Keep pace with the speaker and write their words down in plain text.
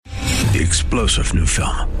The explosive new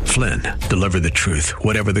film, Flynn, deliver the truth,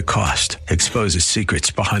 whatever the cost, exposes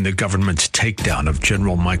secrets behind the government's takedown of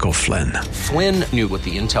General Michael Flynn. Flynn knew what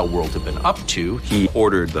the intel world had been up to. He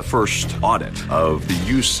ordered the first audit of the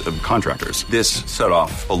use of contractors. This set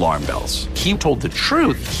off alarm bells. He told the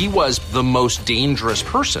truth. He was the most dangerous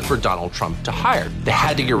person for Donald Trump to hire. They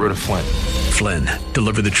had to get rid of Flynn. Flynn,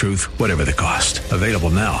 deliver the truth, whatever the cost. Available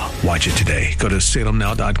now. Watch it today. Go to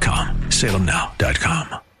salemnow.com.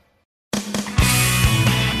 salemnow.com.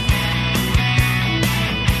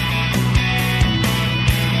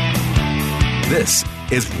 This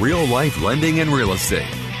is Real Life Lending and Real Estate,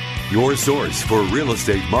 your source for real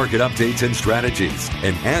estate market updates and strategies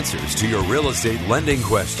and answers to your real estate lending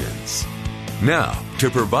questions. Now, to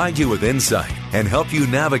provide you with insight and help you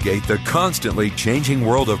navigate the constantly changing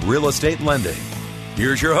world of real estate lending,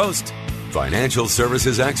 here's your host, financial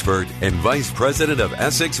services expert and Vice President of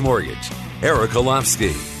Essex Mortgage, Eric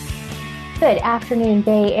Olofsky. Good afternoon,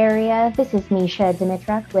 Bay Area. This is Mesha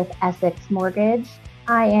Dimitruk with Essex Mortgage.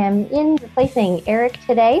 I am in replacing Eric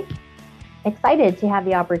today. Excited to have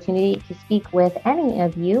the opportunity to speak with any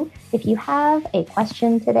of you. If you have a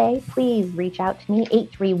question today, please reach out to me,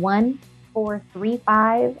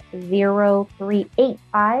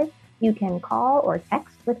 831-435-0385. You can call or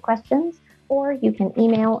text with questions, or you can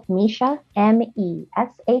email Mesha,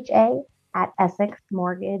 MESHA, at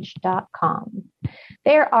EssexMortgage.com.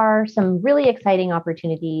 There are some really exciting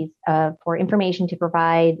opportunities for information to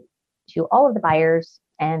provide to all of the buyers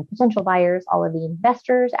and potential buyers, all of the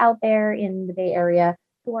investors out there in the Bay Area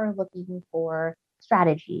who are looking for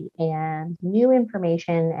strategy and new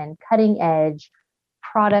information and cutting edge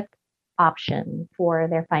product option for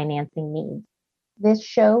their financing needs. This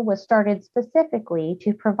show was started specifically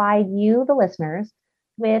to provide you, the listeners,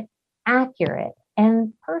 with accurate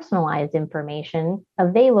and personalized information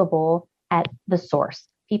available at the source.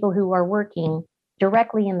 People who are working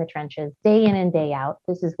directly in the trenches, day in and day out.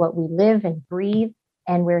 This is what we live and breathe,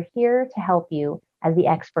 and we're here to help you as the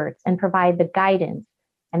experts and provide the guidance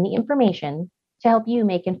and the information to help you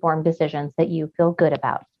make informed decisions that you feel good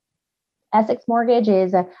about. Essex Mortgage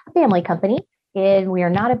is a family company, and we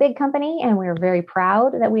are not a big company, and we're very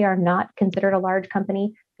proud that we are not considered a large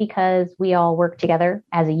company because we all work together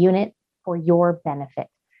as a unit for your benefit.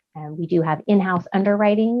 And we do have in-house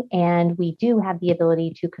underwriting, and we do have the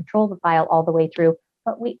ability to control the file all the way through,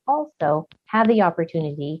 but we also have the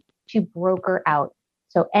opportunity to broker out.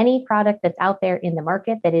 So any product that's out there in the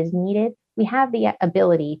market that is needed, we have the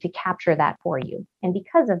ability to capture that for you. And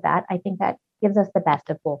because of that, I think that gives us the best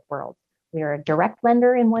of both worlds. We are a direct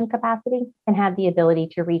lender in one capacity and have the ability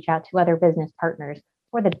to reach out to other business partners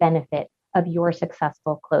for the benefit of your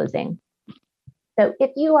successful closing. So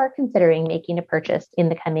if you are considering making a purchase in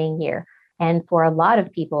the coming year, and for a lot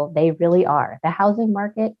of people, they really are, the housing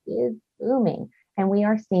market is booming and we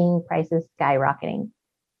are seeing prices skyrocketing.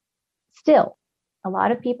 Still, a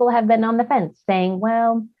lot of people have been on the fence saying,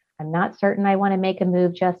 well, I'm not certain I want to make a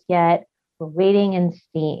move just yet. We're waiting and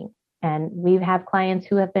seeing. And we have clients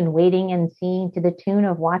who have been waiting and seeing to the tune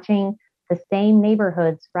of watching the same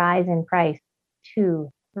neighborhoods rise in price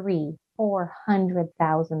 $200,000, $300,000,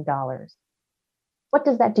 $400,000. What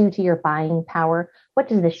does that do to your buying power? What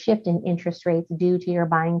does the shift in interest rates do to your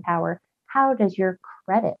buying power? How does your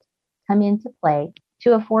credit come into play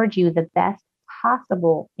to afford you the best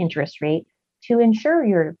possible interest rate to ensure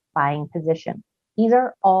your buying position? These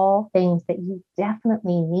are all things that you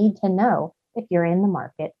definitely need to know if you're in the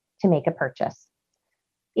market to make a purchase.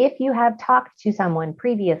 If you have talked to someone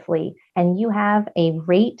previously and you have a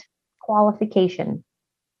rate qualification,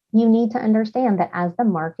 you need to understand that as the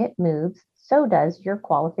market moves, so does your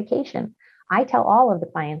qualification. I tell all of the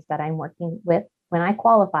clients that I'm working with when I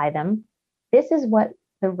qualify them, this is what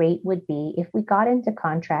the rate would be if we got into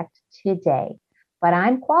contract today. But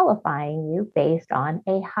I'm qualifying you based on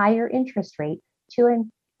a higher interest rate to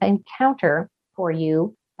encounter for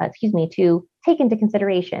you, to take into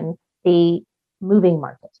consideration the moving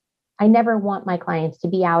market. I never want my clients to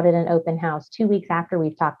be out at an open house 2 weeks after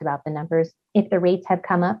we've talked about the numbers. If the rates have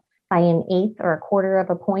come up by an eighth or a quarter of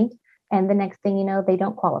a point, and the next thing you know, they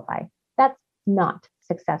don't qualify. That's not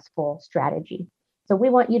successful strategy. So we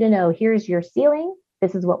want you to know, here's your ceiling.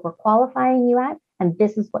 This is what we're qualifying you at, and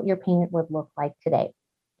this is what your payment would look like today.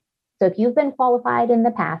 So if you've been qualified in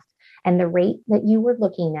the past and the rate that you were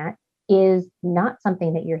looking at is not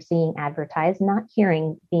something that you're seeing advertised, not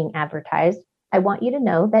hearing being advertised, I want you to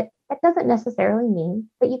know that that doesn't necessarily mean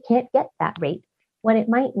that you can't get that rate. What it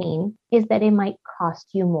might mean is that it might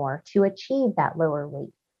cost you more to achieve that lower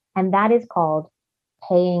rate. And that is called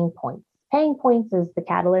paying points. Paying points is the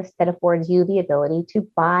catalyst that affords you the ability to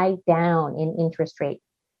buy down in interest rate.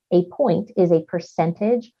 A point is a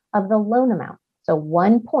percentage of the loan amount. So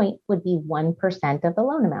 1 point would be 1% of the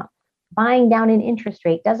loan amount. Buying down an interest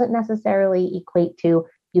rate doesn't necessarily equate to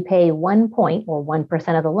you pay 1 point or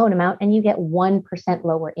 1% of the loan amount and you get 1%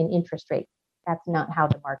 lower in interest rate. That's not how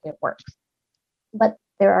the market works. But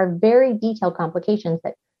there are very detailed calculations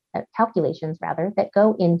that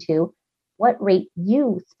go into what rate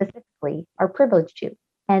you specifically are privileged to.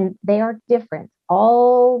 And they are different.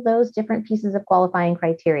 All those different pieces of qualifying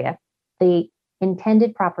criteria, the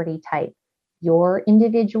intended property type, your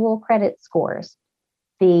individual credit scores,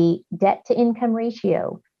 the debt to income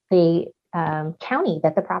ratio, the county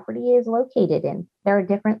that the property is located in. There are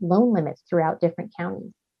different loan limits throughout different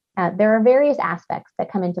counties. There are various aspects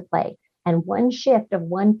that come into play, and one shift of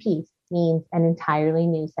one piece means an entirely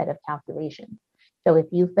new set of calculations. So if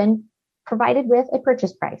you've been provided with a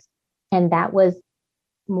purchase price and that was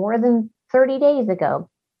more than 30 days ago,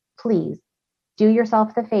 please do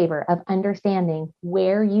yourself the favor of understanding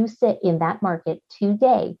where you sit in that market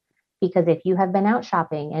today. Because if you have been out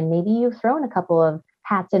shopping and maybe you've thrown a couple of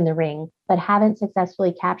hats in the ring, but haven't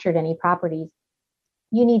successfully captured any properties,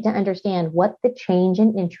 you need to understand what the change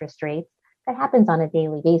in interest rates that happens on a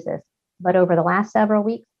daily basis, but over the last several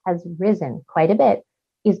weeks has risen quite a bit,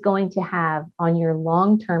 is going to have on your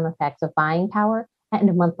long-term effects of buying power and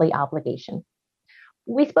a monthly obligation.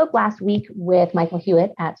 We spoke last week with Michael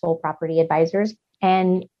Hewitt at Soul Property Advisors,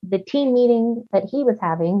 and the team meeting that he was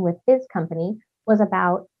having with his company was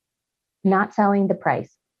about not selling the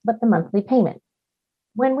price, but the monthly payment.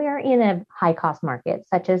 When we are in a high cost market,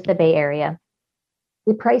 such as the Bay Area,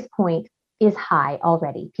 the price point is high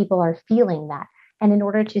already. People are feeling that. And in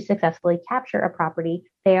order to successfully capture a property,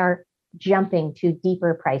 they are jumping to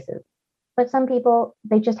deeper prices. But some people,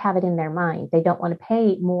 they just have it in their mind. They don't want to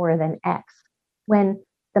pay more than X, when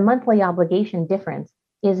the monthly obligation difference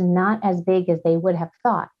is not as big as they would have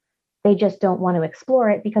thought. They just don't want to explore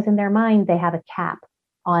it because in their mind, they have a cap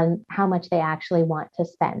on how much they actually want to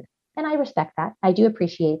spend. And I respect that. I do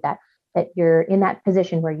appreciate that you're in that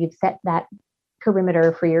position where you've set that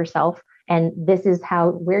perimeter for yourself. And this is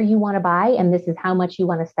where you want to buy, and this is how much you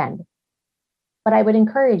want to spend. But I would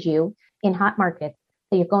encourage you in hot markets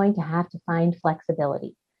that you're going to have to find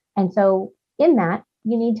flexibility. And so in that,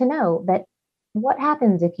 you need to know that what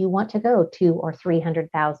happens if you want to go $200,000 or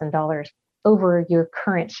 $300,000 over your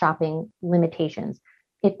current shopping limitations.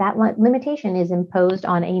 If that limitation is imposed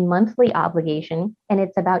on a monthly obligation and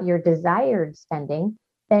it's about your desired spending,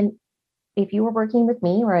 then if you were working with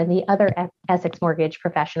me or the other Essex mortgage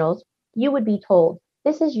professionals, you would be told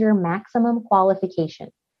this is your maximum qualification.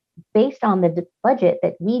 Based on the budget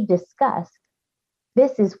that we discussed,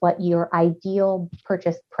 this is what your ideal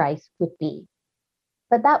purchase price would be.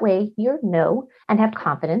 But that way you know and have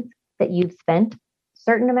confidence that you've spent a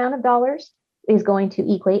certain amount of dollars is going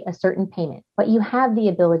to equate a certain payment, but you have the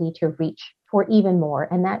ability to reach for even more,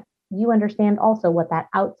 and that you understand also what that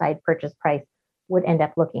outside purchase price would end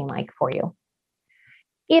up looking like for you.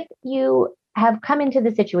 If you have come into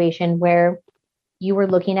the situation where you were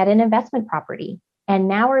looking at an investment property and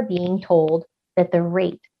now are being told that the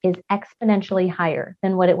rate is exponentially higher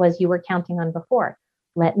than what it was you were counting on before,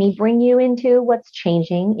 let me bring you into what's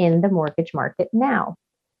changing in the mortgage market now.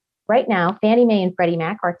 Right now, Fannie Mae and Freddie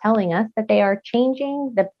Mac are telling us that they are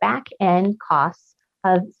changing the back end costs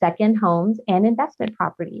of second homes and investment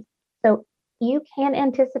properties. So you can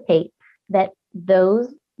anticipate that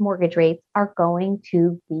those mortgage rates are going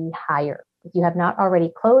to be higher. If you have not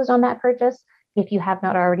already closed on that purchase, if you have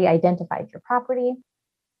not already identified your property,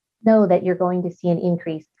 know that you're going to see an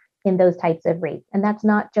increase in those types of rates. And that's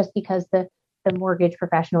not just because the mortgage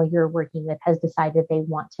professional you're working with has decided they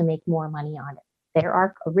want to make more money on it. There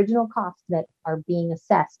are original costs that are being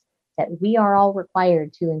assessed that we are all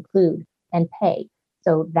required to include and pay.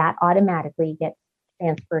 So that automatically gets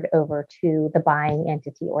transferred over to the buying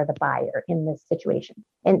entity or the buyer in this situation.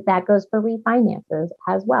 And that goes for refinances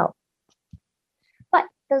as well. But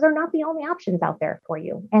those are not the only options out there for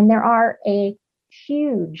you. And there are a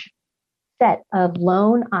huge set of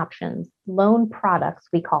loan options, loan products,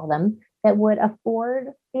 we call them, that would afford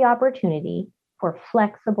the opportunity for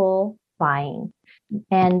flexible buying.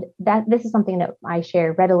 And that this is something that I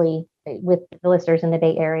share readily with the listeners in the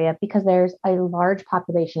Bay Area because there's a large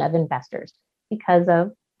population of investors because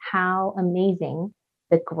of how amazing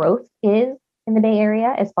the growth is in the Bay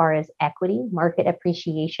Area as far as equity, market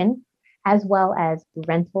appreciation, as well as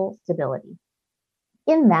rental stability.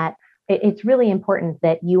 In that, it's really important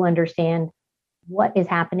that you understand what is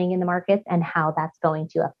happening in the markets and how that's going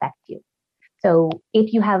to affect you. So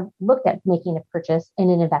if you have looked at making a purchase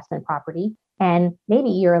in an investment property, and maybe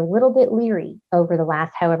you're a little bit leery over the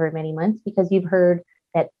last however many months because you've heard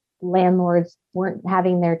that landlords weren't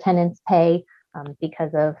having their tenants pay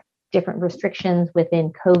because of different restrictions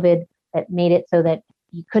within COVID that made it so that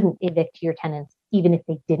you couldn't evict your tenants even if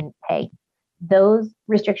they didn't pay. Those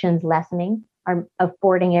restrictions lessening are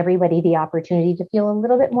affording everybody the opportunity to feel a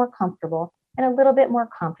little bit more comfortable and a little bit more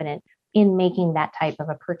confident in making that type of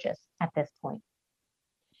a purchase at this point.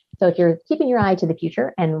 So if you're keeping your eye to the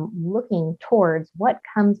future and looking towards what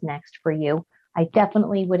comes next for you, I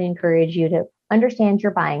definitely would encourage you to understand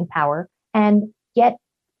your buying power and get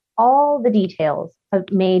all the details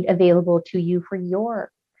made available to you for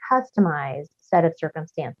your customized set of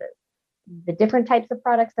circumstances. The different types of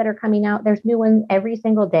products that are coming out, there's new ones every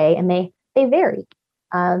single day, and they vary.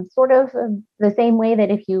 Sort of the same way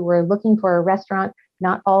that if you were looking for a restaurant,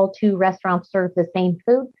 not all 2 restaurants serve the same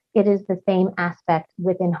food. It is the same aspect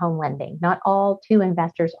within home lending. Not all 2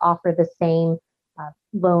 investors offer the same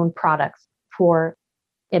loan products for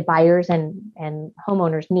buyers and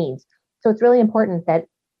homeowners' needs. So it's really important that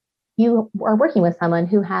you are working with someone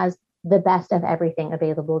who has the best of everything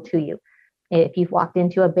available to you. If you've walked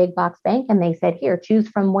into a big box bank and they said, here, choose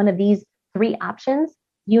from one of these 3 options,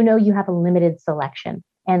 you know you have a limited selection,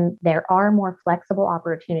 and there are more flexible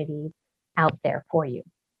opportunities out there for you.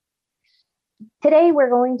 Today, we're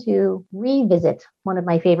going to revisit one of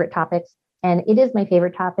my favorite topics, and it is my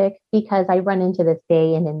favorite topic because I run into this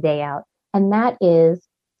day in and day out, and that is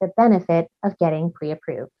the benefit of getting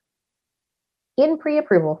pre-approved. In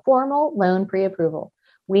pre-approval, formal loan pre-approval,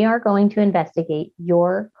 we are going to investigate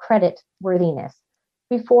your credit worthiness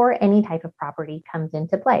before any type of property comes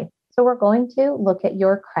into play. So we're going to look at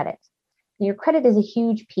your credit. Your credit is a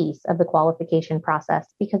huge piece of the qualification process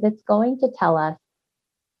because it's going to tell us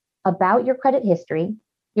about your credit history,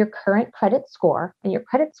 your current credit score, and your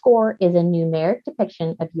credit score is a numeric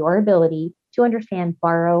depiction of your ability to understand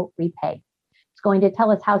borrow, repay. It's going to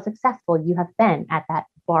tell us how successful you have been at that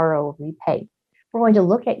borrow, repay. We're going to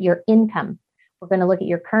look at your income. We're going to look at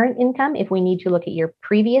your current income. If we need to look at your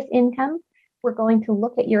previous income, we're going to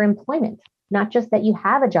look at your employment, not just that you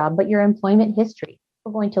have a job, but your employment history.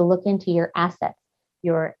 We're going to look into your assets,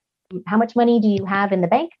 how much money do you have in the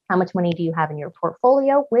bank? How much money do you have in your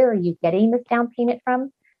portfolio? Where are you getting this down payment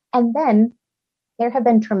from? And then there have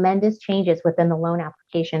been tremendous changes within the loan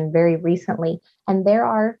application very recently. And there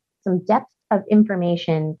are some depth of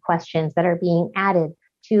information questions that are being added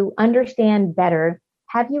to understand better.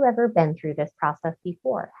 Have you ever been through this process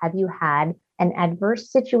before? Have you had an adverse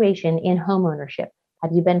situation in home ownership?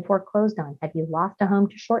 Have you been foreclosed on? Have you lost a home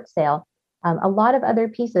to short sale? A lot of other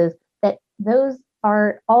pieces that those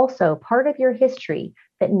are also part of your history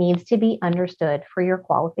that needs to be understood for your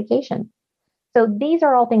qualification. So these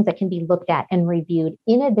are all things that can be looked at and reviewed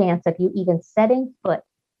in advance of you even setting foot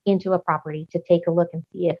into a property to take a look and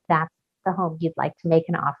see if that's the home you'd like to make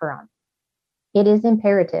an offer on. It is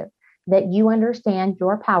imperative that you understand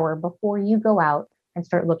your power before you go out and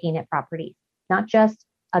start looking at properties, not just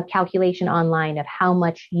a calculation online of how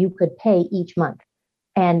much you could pay each month.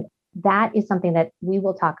 And that is something that we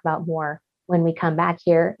will talk about more when we come back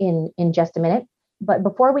here in just a minute. But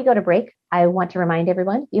before we go to break, I want to remind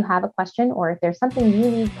everyone, if you have a question or if there's something you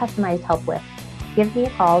need customized help with, give me a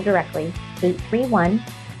call directly,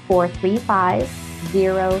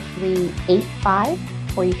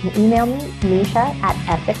 831-435-0385, or you can email me, Mesha at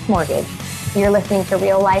Essex Mortgage. You're listening to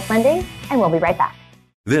Real Life Lending, and we'll be right back.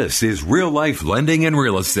 This is Real Life Lending and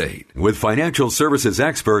Real Estate with financial services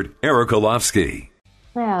expert Eric Olofsky.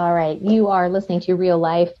 All right, you are listening to Real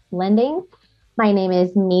Life Lending. My name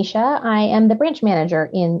is Mesha. I am the branch manager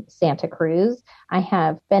in Santa Cruz. I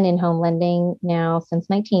have been in home lending now since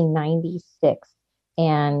 1996,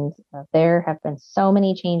 and there have been so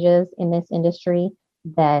many changes in this industry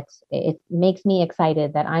that it makes me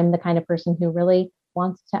excited that I'm the kind of person who really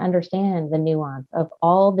wants to understand the nuance of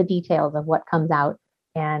all the details of what comes out.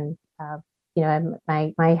 And,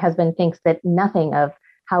 my husband thinks that nothing of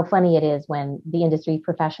how funny it is when the industry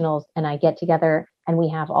professionals and I get together and we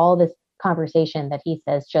have all this conversation that he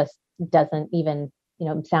says just doesn't even,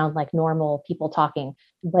 sound like normal people talking,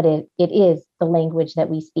 but it is the language that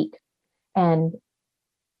we speak. And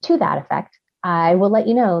to that effect, I will let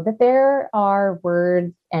you know that there are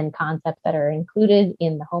words and concepts that are included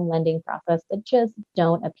in the home lending process that just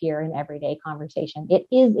don't appear in everyday conversation. It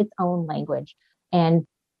is its own language. And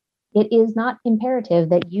it is not imperative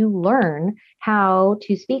that you learn how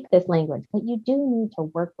to speak this language, but you do need to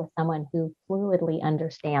work with someone who fluidly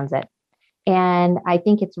understands it. And I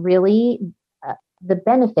think it's really the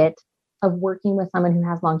benefit of working with someone who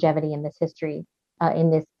has longevity in this industry,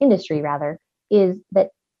 is that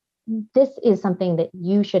this is something that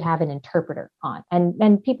you should have an interpreter on.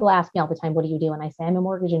 And people ask me all the time, what do you do? And I say, I'm a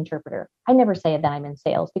mortgage interpreter. I never say that I'm in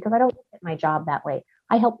sales because I don't look at my job that way.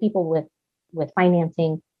 I help people with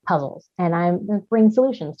financing puzzles and I bring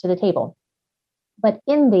solutions to the table. But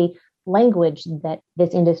in the language that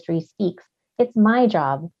this industry speaks, it's my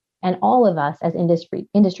job and all of us as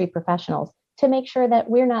industry professionals to make sure that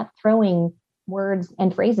we're not throwing words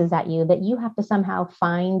and phrases at you, that you have to somehow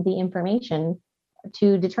find the information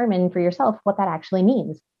to determine for yourself what that actually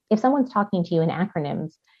means. If someone's talking to you in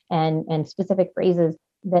acronyms and specific phrases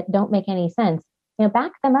that don't make any sense,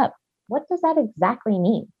 back them up. What does that exactly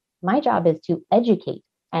mean? My job is to educate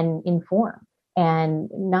and inform and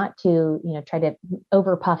not to, try to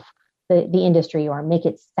overpuff the industry or make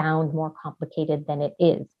it sound more complicated than it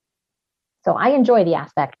is. So I enjoy the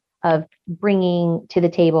aspect of bringing to the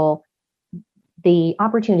table the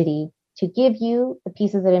opportunity to give you the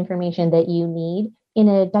pieces of information that you need in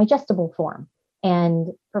a digestible form and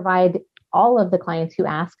provide all of the clients who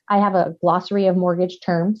ask. I have a glossary of mortgage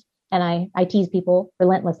terms, and I tease people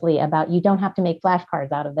relentlessly about you don't have to make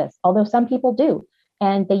flashcards out of this, although some people do.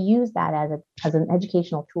 And they use that as an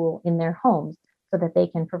educational tool in their homes so that they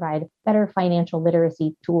can provide better financial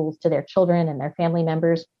literacy tools to their children and their family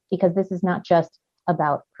members, because this is not just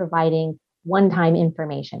about providing one-time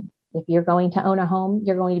information. If you're going to own a home,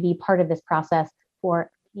 you're going to be part of this process for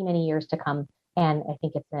many years to come. And I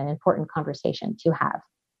think it's an important conversation to have.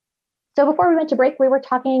 So before we went to break, we were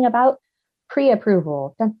talking about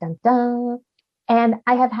pre-approval. Dun, dun, dun. And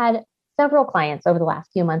I have had several clients over the last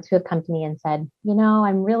few months who have come to me and said,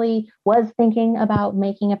 I'm really was thinking about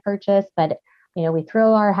making a purchase, but we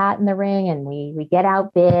throw our hat in the ring and we get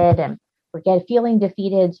outbid and we're feeling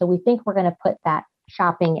defeated. So we think we're going to put that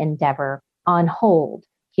shopping endeavor on hold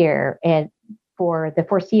here and for the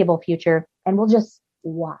foreseeable future, and we'll just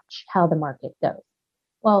watch how the market goes.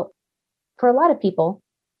 Well, for a lot of people,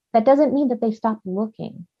 that doesn't mean that they stop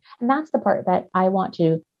looking. And that's the part that I want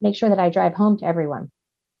to make sure that I drive home to everyone.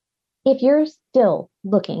 If you're still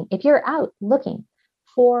looking, if you're out looking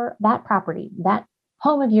for that property, that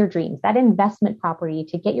home of your dreams, that investment property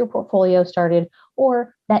to get your portfolio started,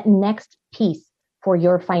 or that next piece for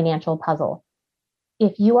your financial puzzle,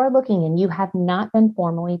 if you are looking and you have not been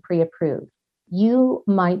formally pre-approved, you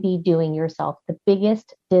might be doing yourself the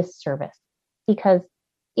biggest disservice, because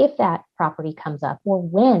if that property comes up or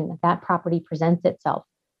when that property presents itself,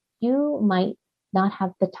 you might not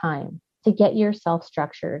have the time to get yourself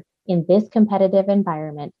structured in this competitive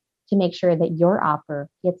environment to make sure that your offer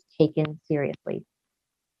gets taken seriously.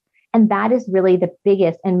 And that is really the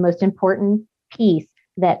biggest and most important piece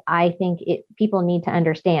that I think people need to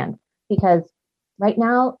understand, because right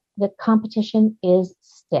now the competition is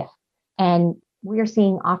stiff and we're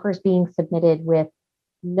seeing offers being submitted with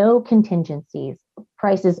no contingencies,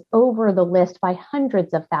 prices over the list by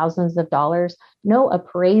hundreds of thousands of dollars, no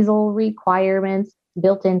appraisal requirements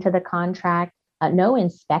built into the contract, no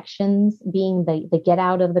inspections being the get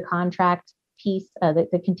out of the contract piece,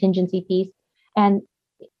 the contingency piece. And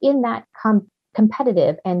in that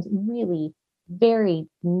competitive and really very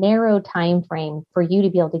narrow time frame for you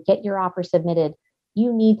to be able to get your offer submitted,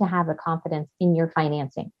 you need to have a confidence in your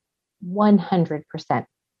financing, 100%.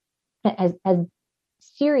 As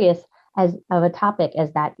serious as of a topic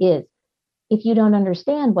as that is, if you don't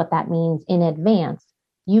understand what that means in advance,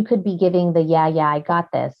 you could be giving the I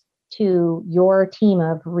got this to your team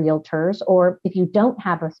of realtors. Or if you don't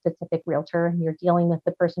have a specific realtor and you're dealing with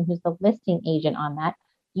the person who's the listing agent on that,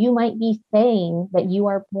 you might be saying that you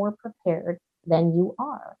are more prepared than you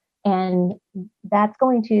are. And that's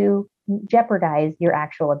going to jeopardize your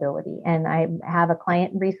actual ability. And I have a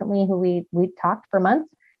client recently who we talked for months,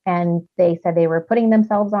 and they said they were putting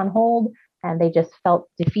themselves on hold and they just felt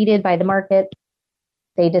defeated by the market.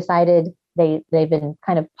 They decided they've been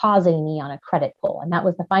kind of pausing me on a credit pull. And that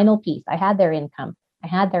was the final piece. I had their income, I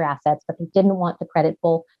had their assets, but they didn't want the credit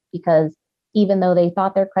pull because even though they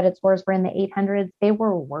thought their credit scores were in the 800s, they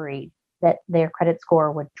were worried that their credit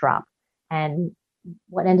score would drop. And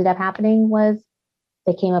what ended up happening was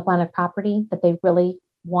they came up on a property that they really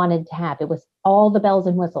wanted to have. It was all the bells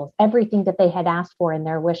and whistles, everything that they had asked for in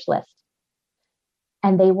their wish list.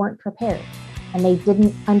 And they weren't prepared. And they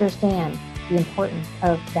didn't understand the importance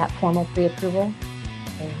of that formal pre-approval.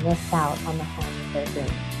 They missed out on the home of their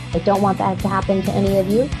dreams. I don't want that to happen to any of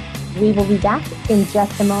you. We will be back in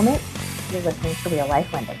just a moment. You're listening to Real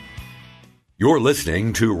Life Lending. You're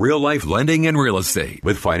listening to Real Life Lending and Real Estate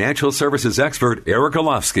with financial services expert Eric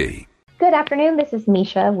Olofsky. Good afternoon. This is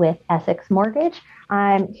Mesha with Essex Mortgage.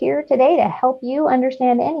 I'm here today to help you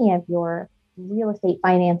understand any of your real estate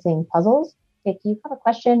financing puzzles. If you have a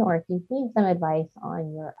question or if you need some advice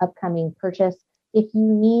on your upcoming purchase, if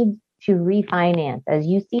you need to refinance as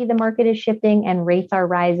you see the market is shifting and rates are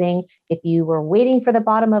rising, if you were waiting for the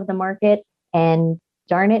bottom of the market and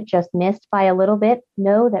darn it, just missed by a little bit,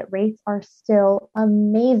 know that rates are still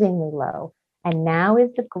amazingly low. And now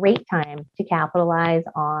is the great time to capitalize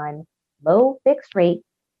on low fixed rate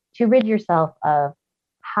to rid yourself of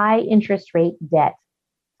high interest rate debt,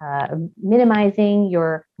 minimizing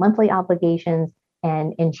your monthly obligations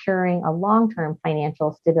and ensuring a long-term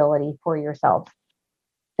financial stability for yourself.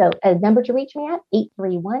 So a number to reach me at,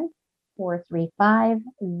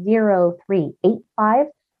 831-435-0385,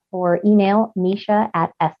 or email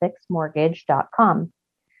Mesha@essexmortgage.com.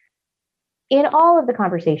 In all of the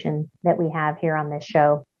conversations that we have here on this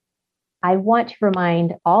show, I want to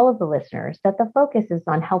remind all of the listeners that the focus is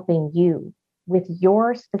on helping you with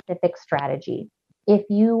your specific strategy. If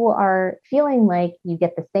you are feeling like you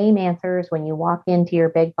get the same answers when you walk into your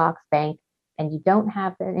big box bank and you don't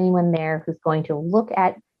have anyone there who's going to look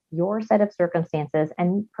at your set of circumstances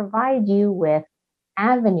and provide you with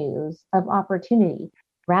avenues of opportunity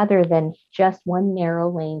rather than just one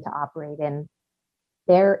narrow lane to operate in,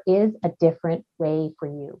 there is a different way for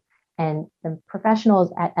you. And the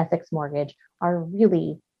professionals at Essex Mortgage are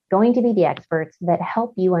really going to be the experts that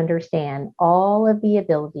help you understand all of the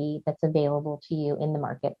ability that's available to you in the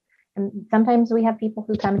market. And sometimes we have people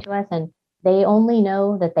who come to us and they only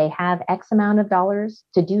know that they have X amount of dollars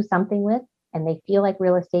to do something with, and they feel like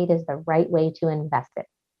real estate is the right way to invest it.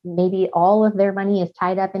 Maybe all of their money is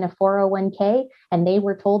tied up in a 401k and they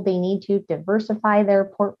were told they need to diversify their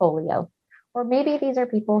portfolio. Or maybe these are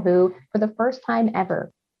people who, for the first time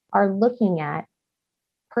ever, are looking at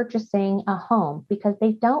purchasing a home because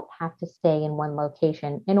they don't have to stay in one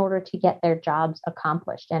location in order to get their jobs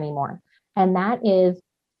accomplished anymore. And that is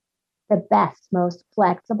the best, most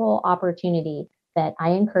flexible opportunity that I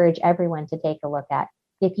encourage everyone to take a look at.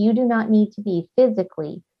 If you do not need to be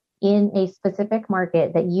physically in a specific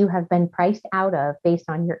market that you have been priced out of based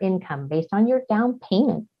on your income, based on your down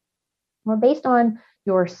payment, or based on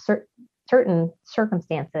your certain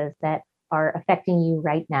circumstances that are affecting you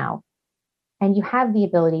right now, and you have the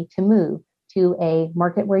ability to move to a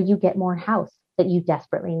market where you get more house that you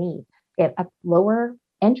desperately need, get a lower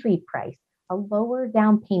entry price, a lower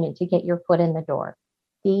down payment to get your foot in the door.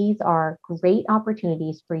 These are great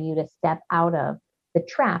opportunities for you to step out of the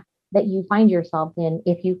trap that you find yourself in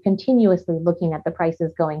if you continuously looking at the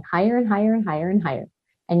prices going higher and higher and higher and higher,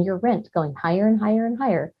 and your rent going higher and higher and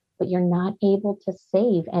higher, but you're not able to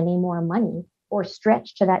save any more money or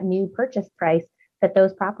stretch to that new purchase price that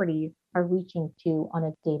those properties are reaching to on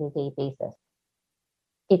a day-to-day basis.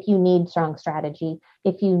 If you need strong strategy,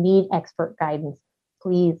 if you need expert guidance,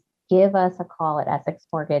 please give us a call at Essex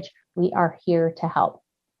Mortgage. We are here to help.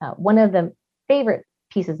 One of the favorite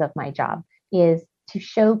pieces of my job is to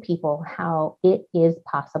show people how it is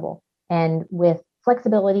possible. And with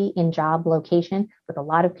flexibility in job location, with a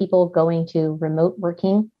lot of people going to remote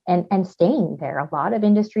working and staying there, a lot of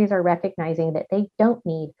industries are recognizing that they don't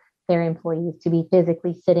need their employees to be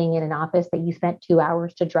physically sitting in an office that you spent 2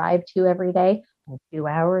 hours to drive to every day and 2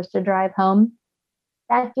 hours to drive home.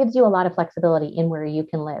 That gives you a lot of flexibility in where you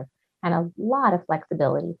can live and a lot of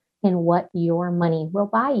flexibility in what your money will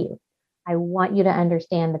buy you. I want you to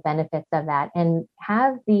understand the benefits of that and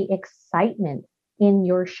have the excitement in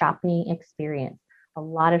your shopping experience. A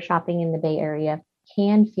lot of shopping in the Bay Area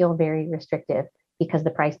can feel very restrictive because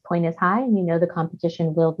the price point is high and you know the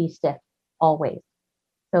competition will be stiff always.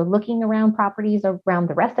 So looking around properties around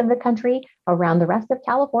the rest of the country, around the rest of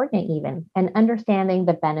California even, and understanding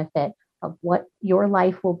the benefit of what your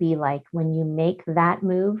life will be like when you make that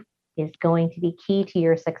move is going to be key to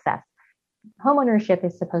your success. Homeownership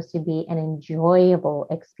is supposed to be an enjoyable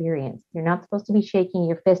experience. You're not supposed to be shaking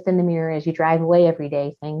your fist in the mirror as you drive away every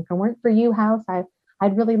day saying, if it weren't for you, house,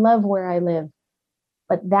 I'd really love where I live.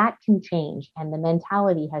 But that can change and the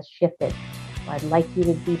mentality has shifted. So I'd like you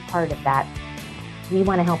to be part of that. We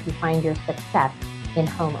want to help you find your success in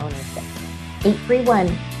home ownership.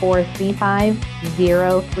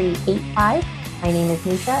 831-435-0385. My name is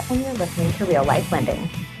Mesha and you're listening to Real Life Lending.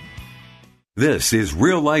 This is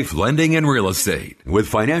Real Life Lending and Real Estate with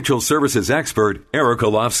financial services expert Eric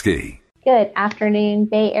Olofsky. Good afternoon,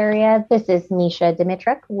 Bay Area. This is Mesha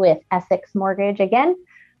Dimitruk with Essex Mortgage again.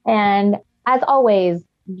 And as always,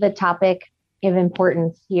 the topic of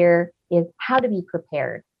importance here is how to be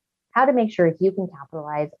prepared, how to make sure you can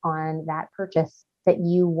capitalize on that purchase that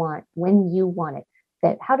you want when you want it,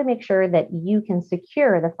 that how to make sure that you can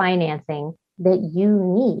secure the financing that you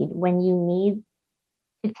need when you need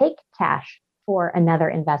to take cash for another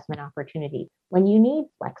investment opportunity, when you need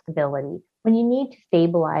flexibility, when you need to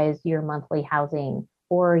stabilize your monthly housing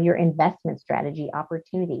or your investment strategy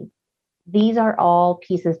opportunity. These are all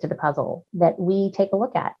pieces to the puzzle that we take a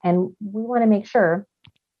look at. And we want to make sure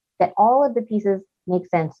that all of the pieces make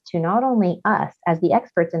sense to not only us as the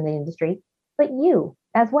experts in the industry, but you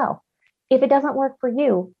as well. If it doesn't work for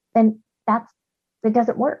you, then it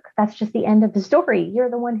doesn't work. That's just the end of the story. You're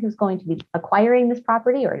the one who's going to be acquiring this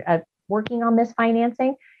property or working on this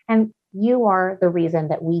financing. And you are the reason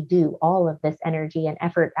that we do all of this energy and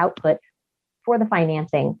effort output for the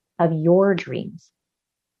financing of your dreams.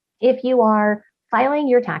 If you are filing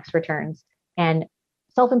your tax returns and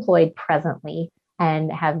self-employed presently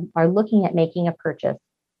and are looking at making a purchase,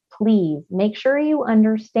 please make sure you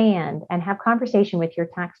understand and have conversation with your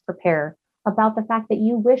tax preparer about the fact that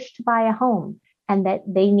you wish to buy a home and that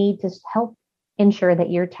they need to help ensure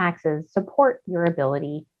that your taxes support your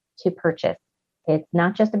ability to purchase. It's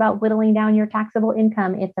not just about whittling down your taxable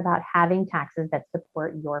income. It's about having taxes that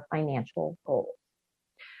support your financial goals.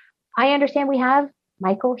 I understand we have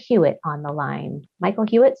Michael Hewitt on the line. Michael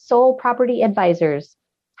Hewitt, Soul Property Advisors.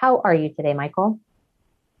 How are you today, Michael?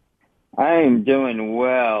 I'm doing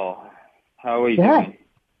well. How are you doing?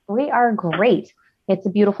 We are great. It's a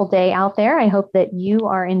beautiful day out there. I hope that you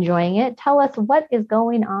are enjoying it. Tell us what is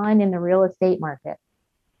going on in the real estate market.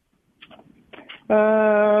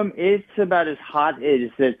 It's about as hot as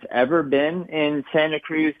it's ever been in Santa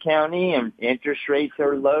Cruz County, and interest rates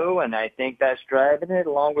are low, and I think that's driving it,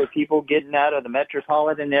 along with people getting out of the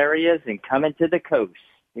metropolitan areas and coming to the coast.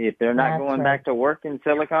 If they're not going back to work in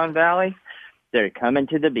Silicon Valley, they're coming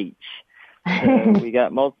to the beach. So we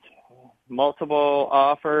got multiple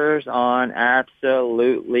offers on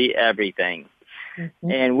absolutely everything.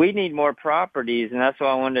 Mm-hmm. And we need more properties, and that's what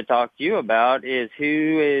I wanted to talk to you about, is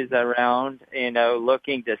who is around,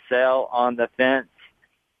 looking to sell on the fence,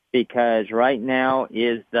 because right now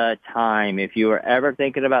is the time. If you are ever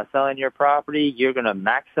thinking about selling your property, you're going to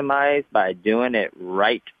maximize by doing it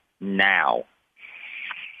right now.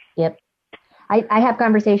 Yep. I have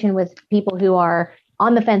conversation with people who are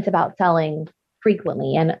on the fence about selling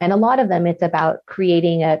frequently, and a lot of them, it's about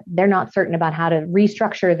they're not certain about how to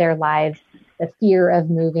restructure their lives. The fear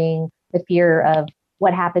of moving, the fear of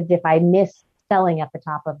what happens if I miss selling at the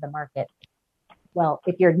top of the market. Well,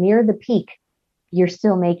 if you're near the peak, you're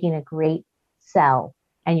still making a great sell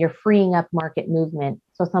and you're freeing up market movement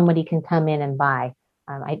so somebody can come in and buy.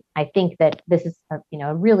 I think that this is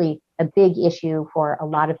really a big issue for a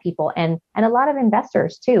lot of people and a lot of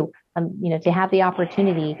investors too, to have the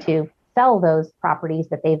opportunity to sell those properties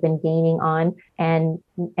that they've been gaining on and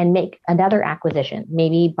make another acquisition,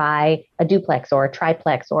 maybe buy a duplex or a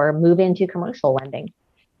triplex or move into commercial lending.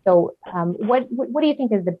 So what do you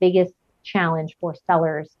think is the biggest challenge for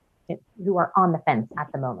sellers who are on the fence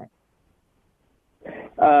at the moment?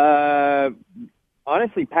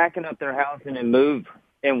 Honestly, packing up their house and move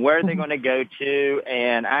and where they're going to go to.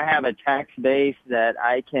 And I have a tax base that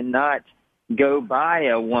I cannot go buy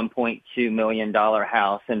a $1.2 million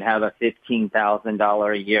house and have a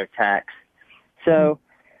 $15,000 a year tax. So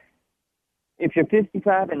if you're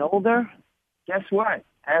 55 and older, guess what?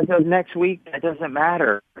 As of next week, that doesn't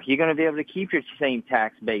matter. You're going to be able to keep your same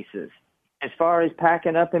tax basis. As far as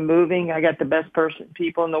packing up and moving, I got the best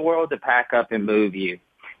people in the world to pack up and move you.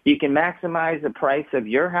 You can maximize the price of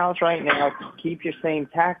your house right now, keep your same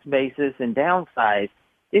tax basis and downsize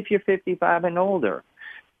if you're 55 and older.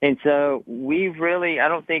 And so I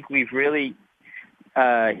don't think we've really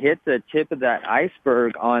hit the tip of that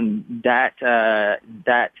iceberg on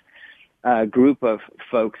that group of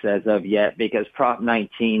folks as of yet, because Prop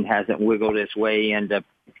 19 hasn't wiggled its way into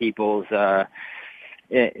people's,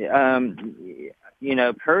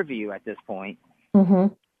 purview at this point. Mm-hmm.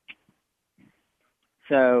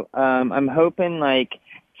 So I'm hoping like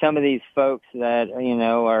some of these folks that,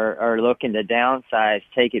 are looking to downsize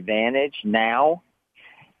take advantage now.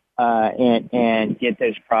 And get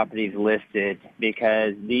those properties listed,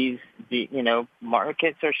 because the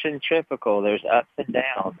markets are centrifugal. There's ups and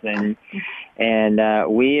downs, and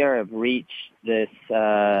we have reached this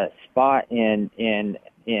spot in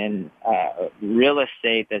real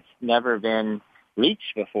estate that's never been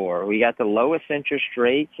reached before. We got the lowest interest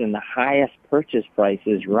rates and the highest purchase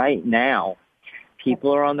prices right now.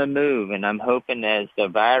 People are on the move, and I'm hoping as the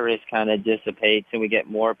virus kind of dissipates and we get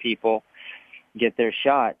more people get their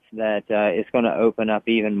shots, that it's going to open up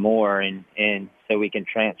even more, and so we can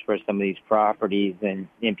transfer some of these properties and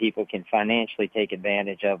people can financially take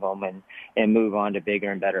advantage of them and move on to bigger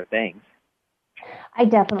and better things. I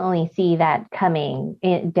definitely see that coming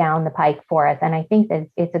down the pike for us. And I think that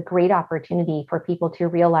it's a great opportunity for people to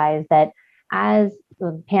realize that as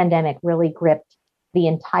the pandemic really gripped the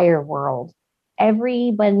entire world,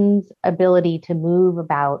 everyone's ability to move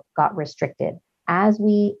about got restricted. As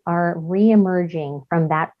we are reemerging from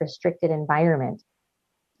that restricted environment,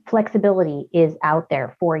 flexibility is out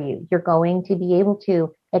there for you. You're going to be able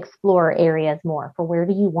to explore areas more for where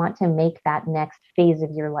do you want to make that next phase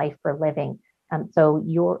of your life for living. So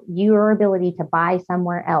your ability to buy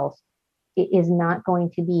somewhere else is not going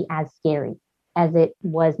to be as scary as it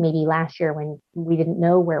was maybe last year when we didn't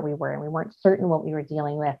know where we were and we weren't certain what we were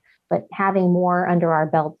dealing with. But having more under our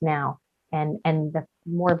belts now and the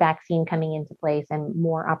more vaccine coming into place and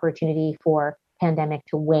more opportunity for pandemic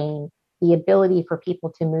to wane, the ability for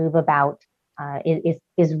people to move about is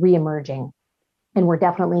reemerging. And we're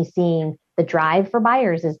definitely seeing the drive for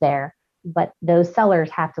buyers is there, but those sellers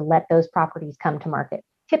have to let those properties come to market.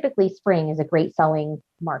 Typically, spring is a great selling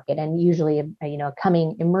market, and usually,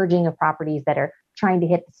 emerging of properties that are trying to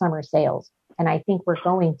hit the summer sales. And I think we're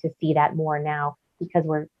going to see that more now because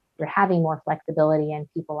we're having more flexibility and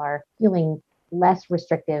people are feeling less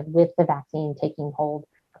restrictive with the vaccine taking hold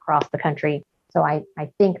across the country. So I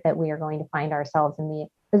think that we are going to find ourselves in the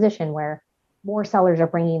position where more sellers are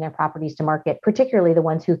bringing their properties to market, particularly the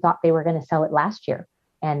ones who thought they were going to sell it last year.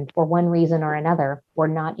 And for one reason or another, were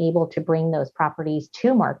not able to bring those properties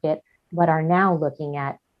to market, but are now looking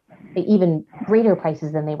at even greater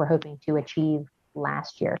prices than they were hoping to achieve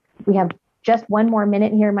last year. We have just one more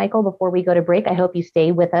minute here, Michael, before we go to break. I hope you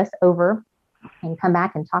stay with us over and come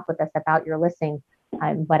back and talk with us about your listing.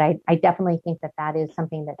 But I definitely think that is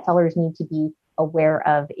something that sellers need to be aware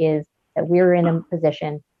of, is that we're in a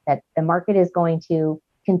position that the market is going to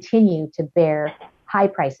continue to bear high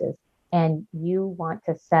prices, and you want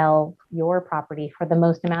to sell your property for the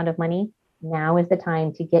most amount of money. Now is the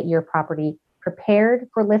time to get your property prepared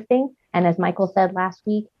for listing. And as Michael said last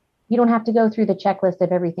week, you don't have to go through the checklist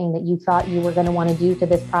of everything that you thought you were going to want to do to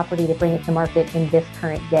this property to bring it to market in this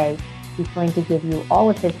current day. He's going to give you all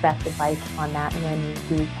of his best advice on that when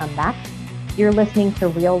you do come back. You're listening to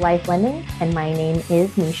Real Life Lending, and my name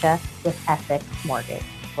is Mesha with Essex Mortgage.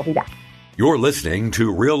 We'll be back. You're listening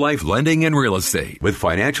to Real Life Lending and Real Estate with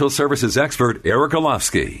financial services expert Eric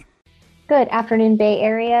Olofsky. Good afternoon, Bay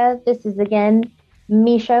Area. This is again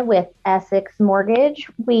Mesha with Essex Mortgage.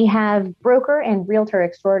 We have broker and realtor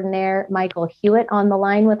extraordinaire Michael Hewitt on the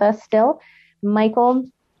line with us still. Michael,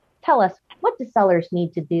 tell us, what do sellers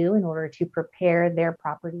need to do in order to prepare their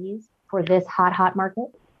properties for this hot market?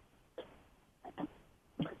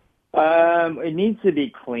 It needs to be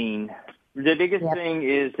clean. The biggest thing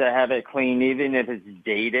is to have it clean, even if it's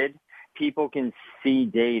dated. People can see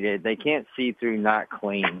dated. They can't see through not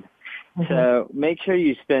clean. Mm-hmm. So make sure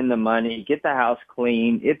you spend the money, get the house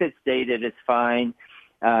clean. If it's dated, it's fine.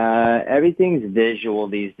 Everything's visual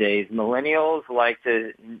these days. Millennials like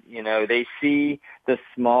to, they see the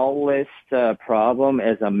smallest problem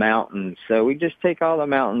as a mountain. So we just take all the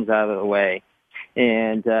mountains out of the way.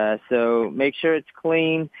 And so make sure it's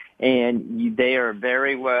clean, and they are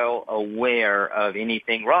very well aware of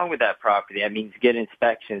anything wrong with that property. That means get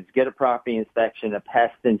inspections, get a property inspection, a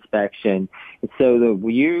pest inspection. And so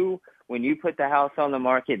when you put the house on the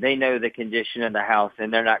market, they know the condition of the house,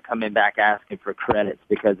 and they're not coming back asking for credits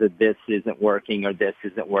because of this isn't working or this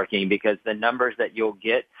isn't working, because the numbers that you'll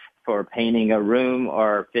get for painting a room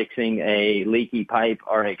or fixing a leaky pipe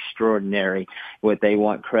are extraordinary, what they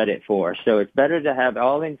want credit for. So it's better to have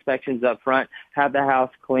all the inspections up front, have the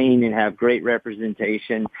house clean, and have great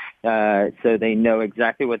representation so they know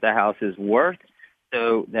exactly what the house is worth,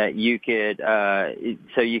 so that you can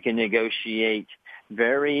negotiate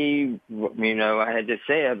very, I had to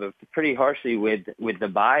say it, but pretty harshly with the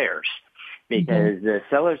buyers, because the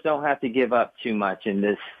sellers don't have to give up too much in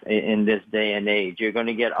this day and age. You're going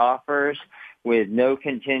to get offers with no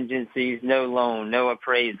contingencies, no loan, no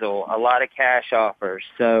appraisal, a lot of cash offers.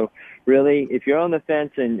 So really, if you're on the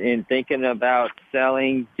fence and thinking about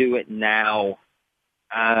selling, do it now.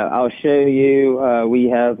 I'll show you, we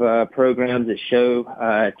have programs that show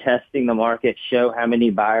testing the market, show how many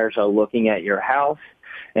buyers are looking at your house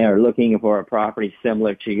and are looking for a property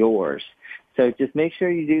similar to yours. So just make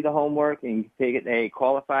sure you do the homework and pick a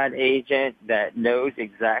qualified agent that knows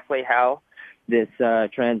exactly how this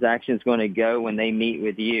transaction is going to go when they meet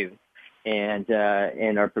with you, and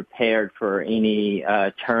are prepared for any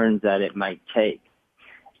turns that it might take.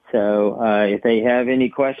 So if they have any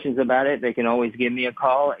questions about it, they can always give me a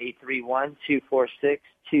call,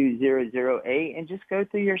 831-246-2008, and just go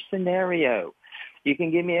through your scenario. You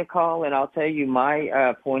can give me a call, and I'll tell you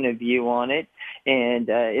my point of view on it. And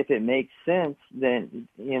if it makes sense, then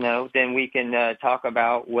we can talk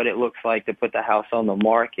about what it looks like to put the house on the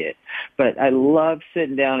market. But I love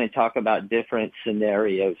sitting down and talk about different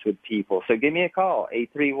scenarios with people. So give me a call,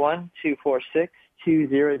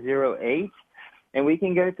 831-246-2008. And we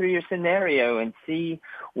can go through your scenario and see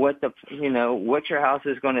what what your house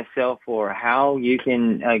is going to sell for, how you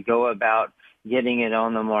can go about getting it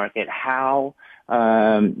on the market, how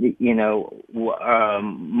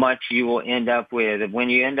much you will end up with. When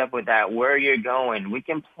you end up with that, where you're going, we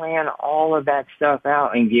can plan all of that stuff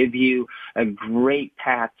out and give you a great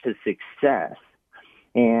path to success.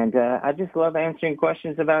 And I just love answering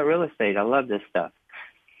questions about real estate. I love this stuff.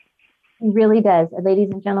 He really does.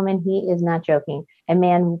 Ladies and gentlemen, he is not joking. A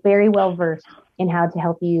man very well versed in how to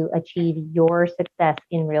help you achieve your success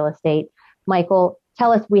in real estate. Michael,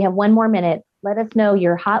 tell us, we have one more minute. Let us know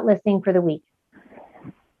your hot listing for the week.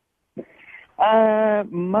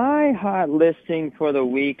 My hot listing for the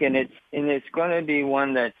week, and it's going to be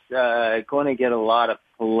one that's going to get a lot of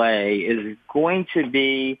play, is going to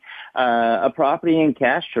be a property in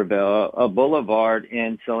Castroville, a boulevard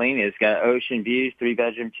in Salina. It's got ocean views,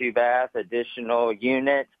 3-bedroom, 2-bath, additional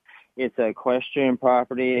units. It's a equestrian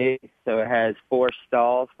property, so it has 4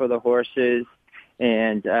 stalls for the horses,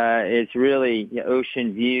 and it's really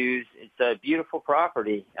ocean views. It's a beautiful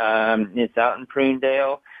property. It's out in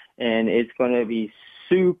Prunedale, and it's going to be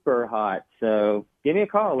super hot. So give me a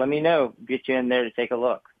call. Let me know. Get you in there to take a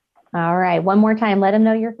look. All right. One more time. Let them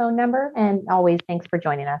know your phone number. And always, thanks for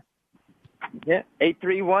joining us. Yeah.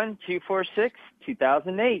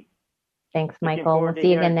 831-246-2008. Thanks, Michael. We'll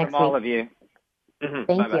see you again next week. All of you.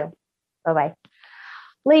 Thank you. Bye-bye.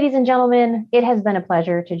 Ladies and gentlemen, it has been a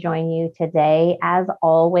pleasure to join you today. As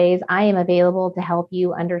always, I am available to help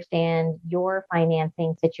you understand your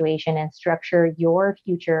financing situation and structure your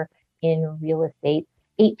future in real estate.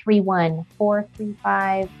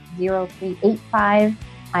 831-435-0385.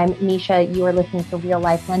 I'm Mesha. You are listening to Real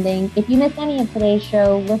Life Lending. If you missed any of today's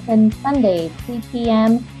show, listen Sunday, 3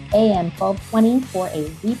 p.m. AM 1220 for a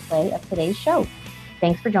replay of today's show.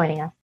 Thanks for joining us.